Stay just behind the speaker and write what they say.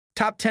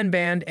Top 10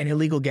 banned and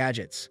illegal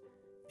gadgets.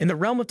 In the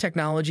realm of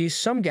technology,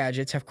 some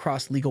gadgets have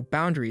crossed legal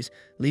boundaries,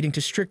 leading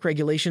to strict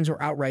regulations or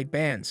outright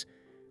bans.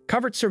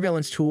 Covert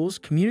surveillance tools,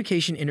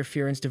 communication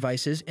interference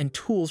devices, and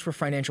tools for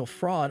financial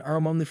fraud are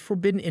among the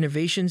forbidden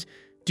innovations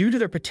due to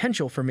their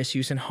potential for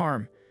misuse and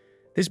harm.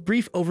 This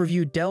brief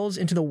overview delves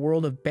into the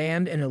world of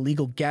banned and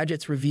illegal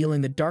gadgets,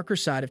 revealing the darker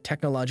side of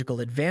technological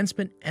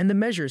advancement and the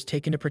measures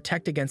taken to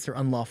protect against their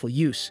unlawful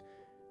use.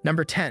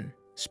 Number 10.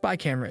 Spy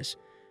cameras.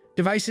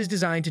 Devices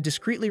designed to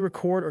discreetly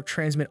record or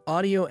transmit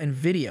audio and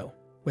video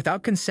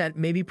without consent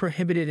may be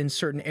prohibited in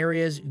certain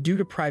areas due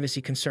to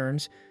privacy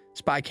concerns.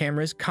 Spy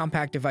cameras,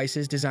 compact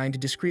devices designed to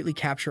discreetly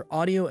capture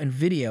audio and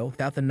video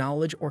without the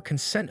knowledge or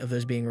consent of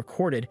those being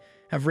recorded,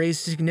 have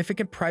raised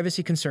significant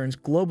privacy concerns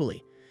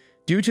globally.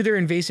 Due to their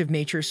invasive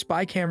nature,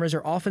 spy cameras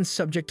are often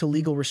subject to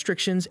legal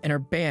restrictions and are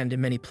banned in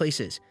many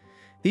places.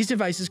 These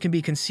devices can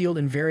be concealed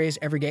in various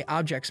everyday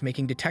objects,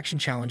 making detection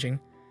challenging.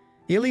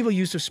 The illegal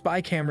use of spy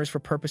cameras for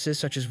purposes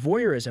such as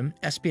voyeurism,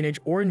 espionage,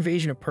 or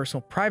invasion of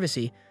personal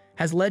privacy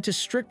has led to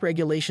strict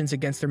regulations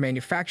against their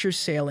manufacture,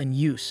 sale, and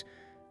use.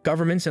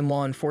 Governments and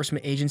law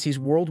enforcement agencies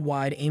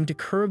worldwide aim to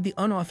curb the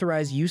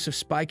unauthorized use of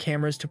spy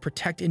cameras to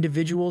protect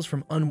individuals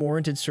from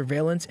unwarranted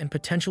surveillance and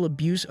potential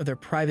abuse of their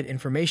private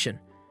information.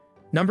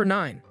 Number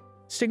 9.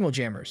 Signal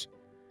jammers.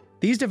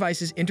 These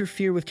devices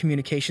interfere with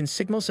communication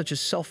signals such as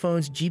cell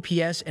phones,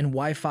 GPS, and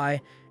Wi-Fi,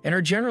 and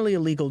are generally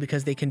illegal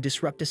because they can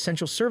disrupt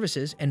essential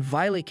services and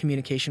violate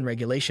communication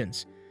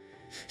regulations.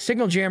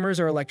 Signal jammers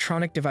are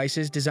electronic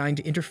devices designed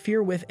to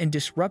interfere with and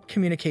disrupt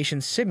communication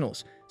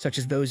signals, such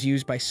as those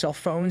used by cell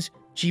phones,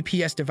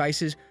 GPS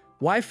devices,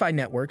 Wi-Fi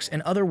networks,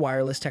 and other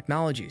wireless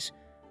technologies.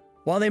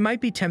 While they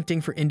might be tempting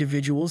for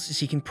individuals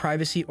seeking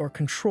privacy or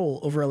control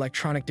over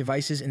electronic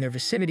devices in their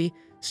vicinity,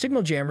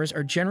 signal jammers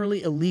are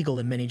generally illegal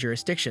in many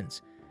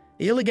jurisdictions.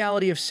 The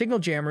illegality of signal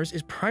jammers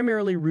is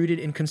primarily rooted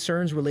in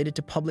concerns related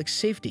to public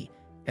safety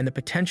and the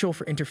potential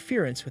for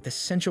interference with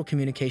essential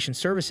communication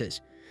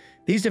services.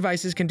 These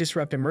devices can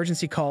disrupt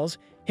emergency calls,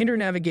 hinder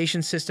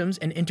navigation systems,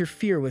 and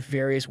interfere with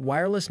various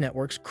wireless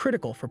networks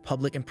critical for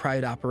public and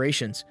private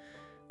operations.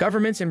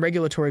 Governments and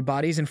regulatory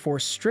bodies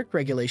enforce strict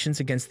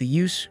regulations against the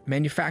use,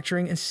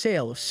 manufacturing, and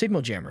sale of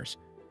signal jammers.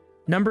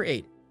 Number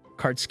 8.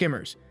 Card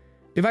skimmers.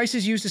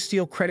 Devices used to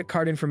steal credit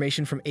card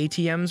information from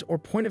ATMs or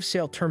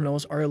point-of-sale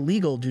terminals are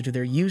illegal due to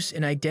their use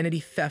in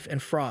identity theft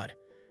and fraud.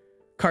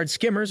 Card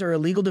skimmers are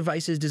illegal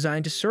devices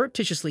designed to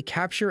surreptitiously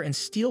capture and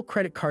steal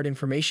credit card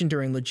information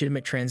during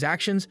legitimate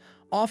transactions,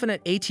 often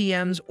at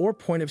ATMs or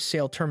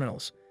point-of-sale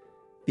terminals.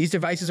 These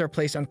devices are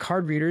placed on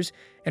card readers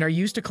and are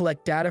used to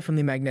collect data from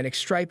the magnetic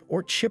stripe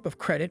or chip of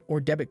credit or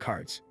debit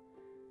cards.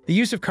 The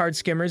use of card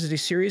skimmers is a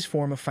serious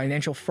form of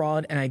financial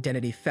fraud and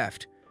identity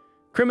theft.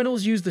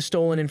 Criminals use the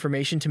stolen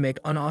information to make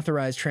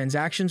unauthorized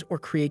transactions or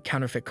create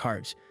counterfeit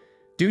cards.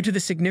 Due to the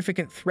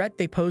significant threat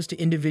they pose to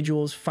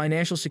individuals'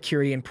 financial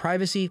security and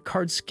privacy,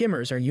 card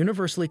skimmers are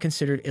universally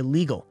considered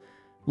illegal.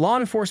 Law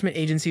enforcement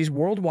agencies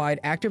worldwide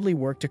actively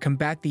work to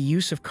combat the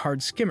use of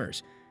card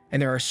skimmers,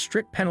 and there are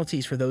strict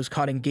penalties for those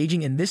caught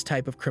engaging in this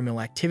type of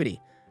criminal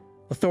activity.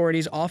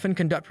 Authorities often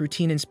conduct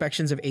routine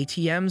inspections of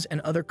ATMs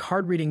and other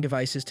card-reading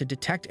devices to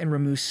detect and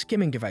remove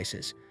skimming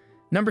devices.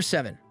 Number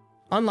 7.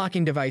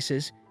 Unlocking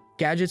devices.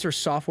 Gadgets or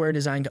software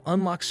designed to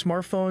unlock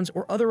smartphones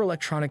or other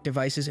electronic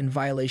devices in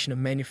violation of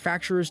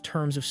manufacturers'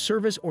 terms of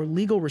service or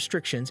legal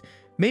restrictions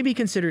may be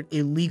considered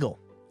illegal.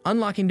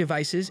 Unlocking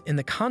devices, in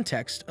the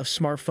context of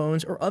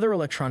smartphones or other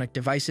electronic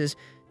devices,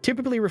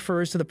 typically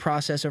refers to the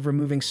process of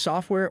removing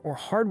software or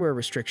hardware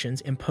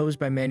restrictions imposed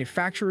by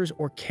manufacturers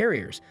or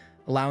carriers,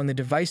 allowing the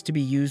device to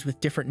be used with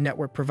different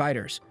network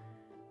providers.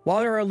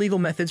 While there are legal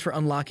methods for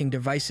unlocking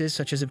devices,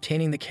 such as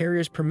obtaining the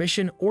carrier's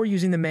permission or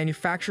using the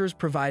manufacturer's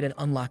provided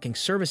unlocking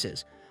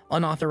services,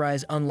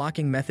 unauthorized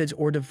unlocking methods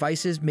or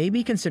devices may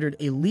be considered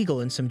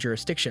illegal in some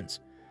jurisdictions.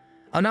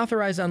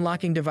 Unauthorized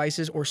unlocking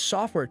devices or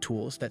software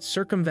tools that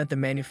circumvent the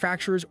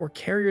manufacturer's or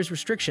carrier's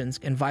restrictions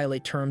can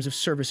violate terms of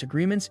service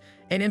agreements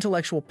and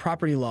intellectual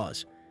property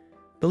laws.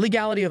 The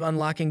legality of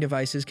unlocking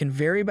devices can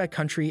vary by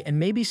country and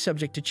may be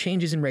subject to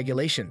changes in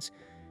regulations.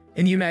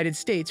 In the United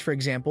States, for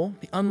example,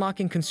 the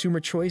Unlocking Consumer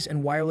Choice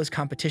and Wireless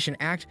Competition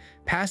Act,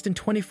 passed in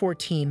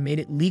 2014, made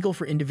it legal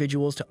for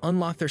individuals to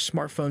unlock their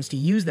smartphones to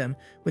use them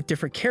with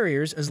different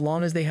carriers as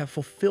long as they have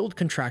fulfilled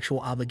contractual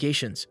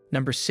obligations.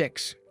 Number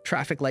 6.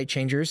 Traffic light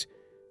changers.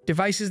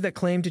 Devices that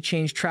claim to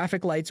change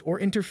traffic lights or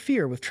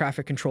interfere with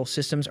traffic control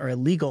systems are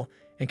illegal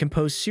and can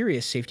pose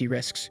serious safety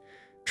risks.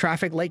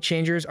 Traffic light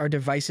changers are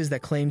devices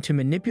that claim to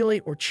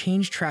manipulate or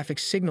change traffic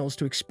signals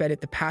to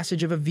expedite the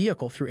passage of a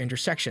vehicle through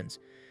intersections.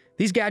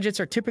 These gadgets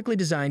are typically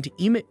designed to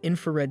emit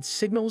infrared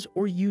signals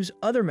or use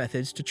other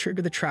methods to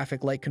trigger the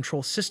traffic light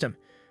control system,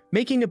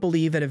 making it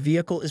believe that a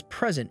vehicle is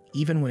present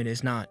even when it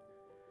is not.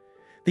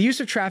 The use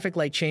of traffic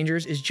light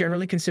changers is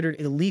generally considered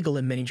illegal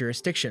in many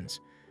jurisdictions.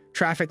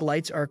 Traffic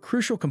lights are a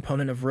crucial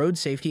component of road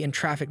safety and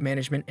traffic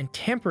management, and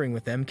tampering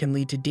with them can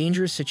lead to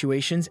dangerous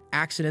situations,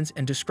 accidents,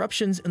 and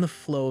disruptions in the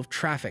flow of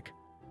traffic.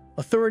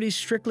 Authorities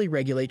strictly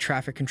regulate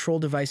traffic control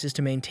devices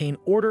to maintain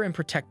order and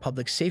protect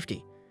public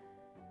safety.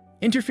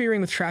 Interfering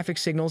with traffic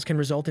signals can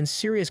result in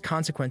serious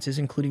consequences,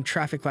 including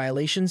traffic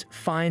violations,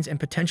 fines, and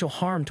potential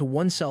harm to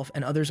oneself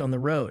and others on the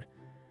road.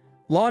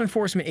 Law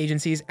enforcement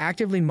agencies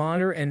actively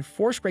monitor and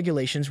enforce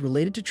regulations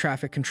related to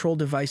traffic control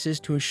devices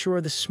to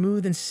ensure the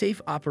smooth and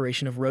safe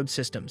operation of road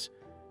systems.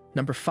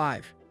 Number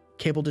 5.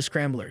 Cable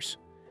Descramblers.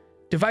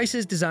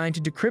 Devices designed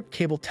to decrypt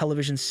cable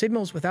television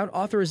signals without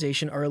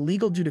authorization are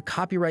illegal due to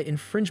copyright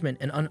infringement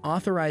and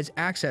unauthorized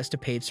access to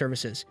paid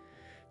services.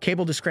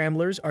 Cable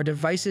Descramblers are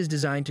devices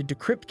designed to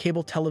decrypt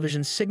cable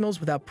television signals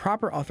without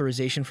proper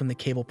authorization from the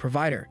cable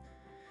provider.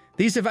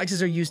 These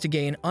devices are used to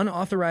gain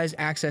unauthorized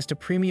access to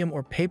premium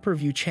or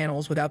pay-per-view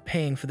channels without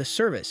paying for the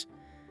service.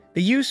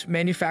 The use,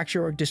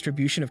 manufacture, or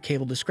distribution of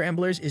cable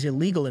descramblers is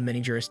illegal in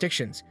many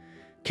jurisdictions.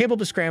 Cable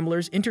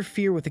descramblers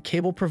interfere with the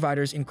cable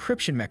provider's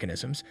encryption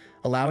mechanisms,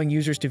 allowing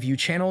users to view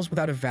channels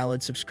without a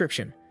valid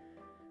subscription.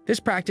 This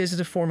practice is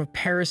a form of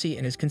piracy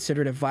and is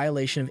considered a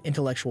violation of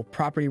intellectual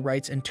property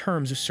rights and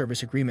terms of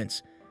service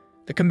agreements.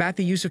 To combat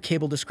the use of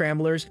cable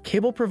descramblers,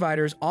 cable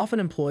providers often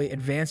employ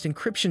advanced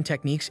encryption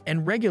techniques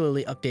and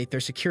regularly update their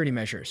security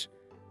measures.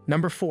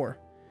 Number 4.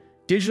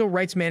 Digital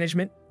Rights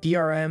Management,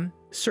 DRM,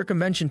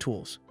 Circumvention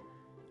Tools.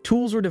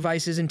 Tools or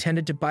devices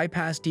intended to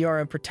bypass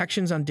DRM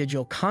protections on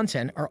digital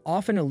content are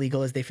often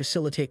illegal as they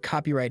facilitate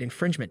copyright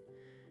infringement.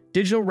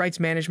 Digital Rights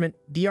Management,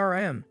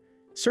 DRM,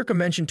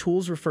 circumvention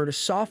tools refer to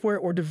software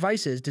or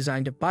devices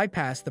designed to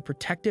bypass the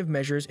protective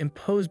measures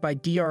imposed by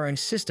DRM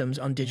systems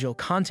on digital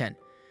content.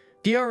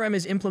 DRM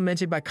is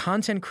implemented by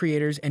content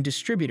creators and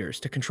distributors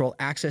to control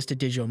access to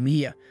digital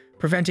media,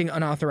 preventing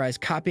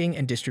unauthorized copying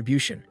and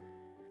distribution.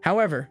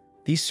 However,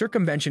 these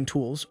circumvention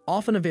tools,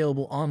 often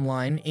available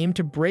online, aim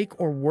to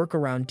break or work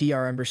around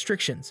DRM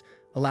restrictions,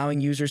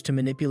 allowing users to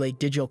manipulate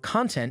digital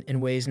content in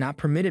ways not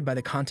permitted by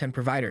the content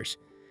providers.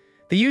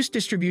 The use,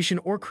 distribution,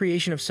 or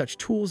creation of such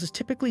tools is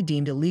typically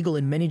deemed illegal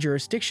in many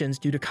jurisdictions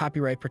due to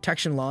copyright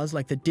protection laws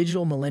like the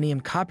Digital Millennium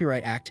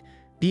Copyright Act,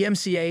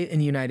 DMCA, in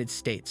the United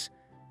States.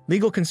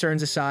 Legal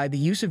concerns aside, the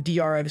use of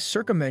DRM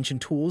circumvention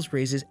tools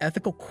raises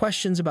ethical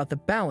questions about the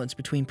balance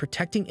between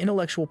protecting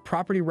intellectual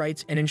property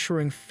rights and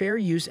ensuring fair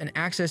use and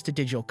access to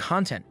digital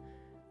content.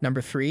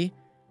 Number 3.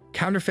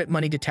 Counterfeit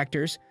money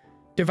detectors.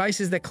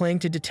 Devices that claim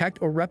to detect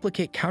or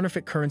replicate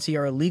counterfeit currency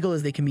are illegal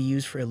as they can be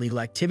used for illegal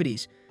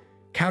activities.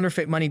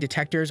 Counterfeit money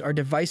detectors are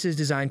devices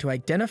designed to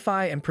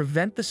identify and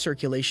prevent the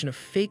circulation of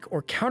fake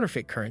or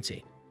counterfeit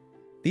currency.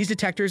 These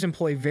detectors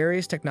employ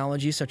various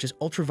technologies such as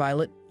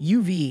ultraviolet,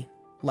 UV,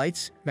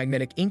 lights,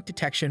 magnetic ink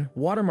detection,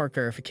 watermark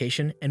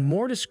verification, and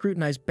more to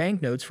scrutinize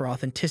banknotes for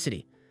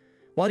authenticity.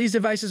 While these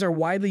devices are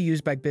widely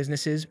used by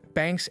businesses,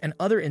 banks, and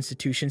other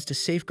institutions to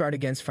safeguard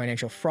against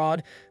financial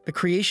fraud, the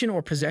creation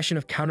or possession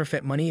of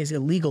counterfeit money is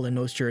illegal in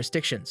most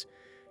jurisdictions.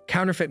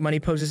 Counterfeit money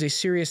poses a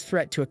serious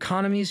threat to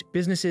economies,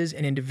 businesses,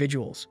 and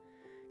individuals.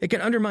 It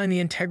can undermine the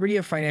integrity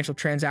of financial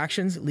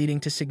transactions, leading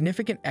to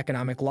significant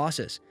economic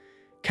losses.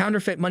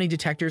 Counterfeit money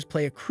detectors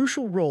play a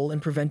crucial role in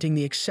preventing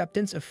the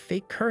acceptance of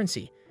fake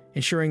currency,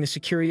 ensuring the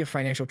security of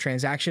financial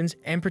transactions,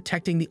 and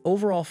protecting the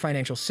overall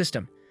financial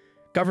system.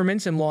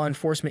 Governments and law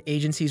enforcement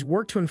agencies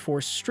work to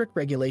enforce strict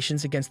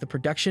regulations against the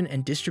production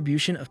and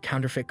distribution of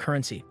counterfeit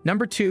currency.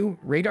 Number 2.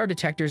 Radar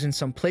detectors in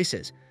some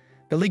places.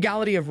 The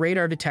legality of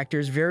radar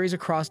detectors varies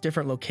across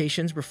different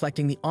locations,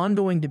 reflecting the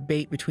ongoing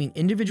debate between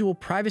individual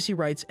privacy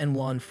rights and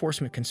law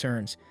enforcement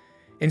concerns.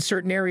 In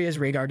certain areas,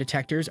 radar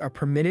detectors are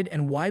permitted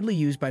and widely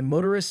used by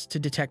motorists to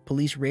detect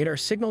police radar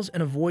signals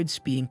and avoid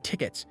speeding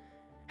tickets.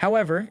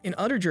 However, in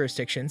other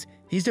jurisdictions,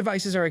 these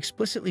devices are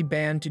explicitly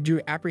banned due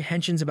to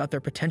apprehensions about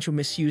their potential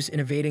misuse in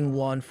evading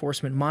law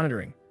enforcement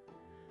monitoring.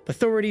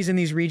 Authorities in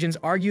these regions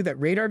argue that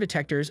radar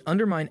detectors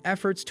undermine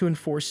efforts to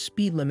enforce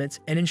speed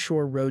limits and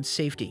ensure road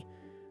safety.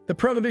 The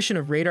prohibition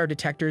of radar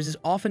detectors is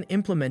often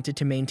implemented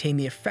to maintain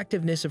the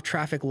effectiveness of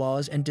traffic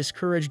laws and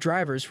discourage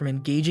drivers from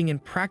engaging in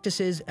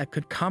practices that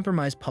could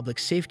compromise public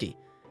safety.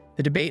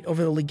 The debate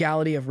over the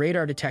legality of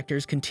radar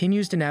detectors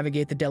continues to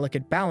navigate the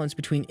delicate balance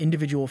between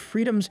individual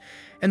freedoms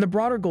and the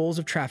broader goals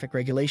of traffic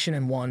regulation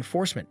and law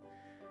enforcement.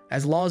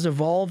 As laws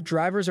evolve,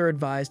 drivers are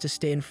advised to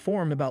stay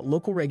informed about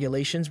local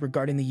regulations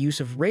regarding the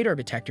use of radar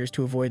detectors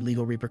to avoid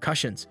legal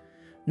repercussions.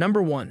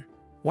 Number 1.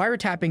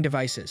 Wiretapping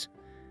devices.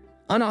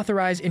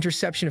 Unauthorized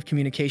interception of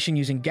communication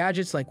using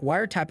gadgets like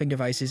wiretapping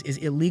devices is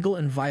illegal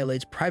and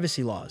violates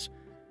privacy laws.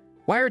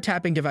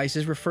 Wiretapping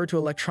devices refer to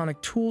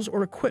electronic tools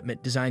or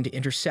equipment designed to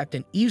intercept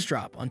and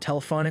eavesdrop on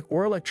telephonic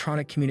or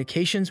electronic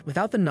communications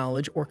without the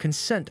knowledge or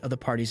consent of the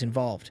parties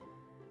involved.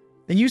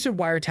 The use of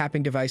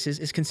wiretapping devices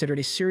is considered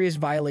a serious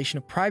violation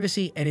of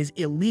privacy and is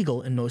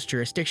illegal in most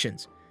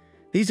jurisdictions.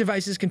 These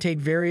devices can take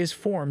various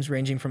forms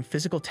ranging from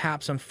physical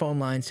taps on phone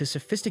lines to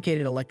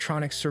sophisticated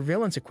electronic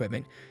surveillance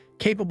equipment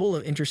capable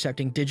of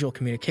intercepting digital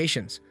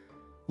communications.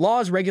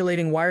 Laws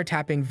regulating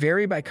wiretapping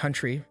vary by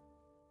country,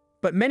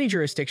 but many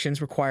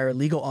jurisdictions require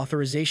legal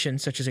authorization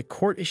such as a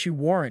court-issued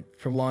warrant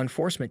for law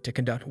enforcement to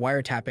conduct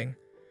wiretapping.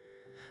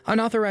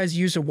 Unauthorized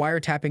use of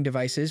wiretapping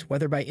devices,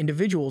 whether by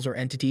individuals or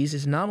entities,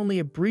 is not only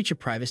a breach of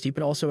privacy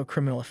but also a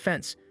criminal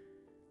offense.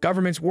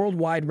 Governments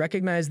worldwide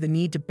recognize the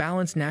need to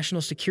balance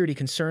national security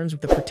concerns with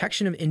the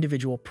protection of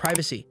individual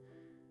privacy.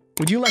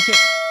 Would you like it?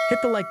 Hit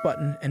the like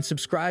button and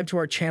subscribe to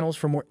our channels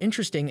for more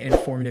interesting and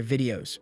informative videos.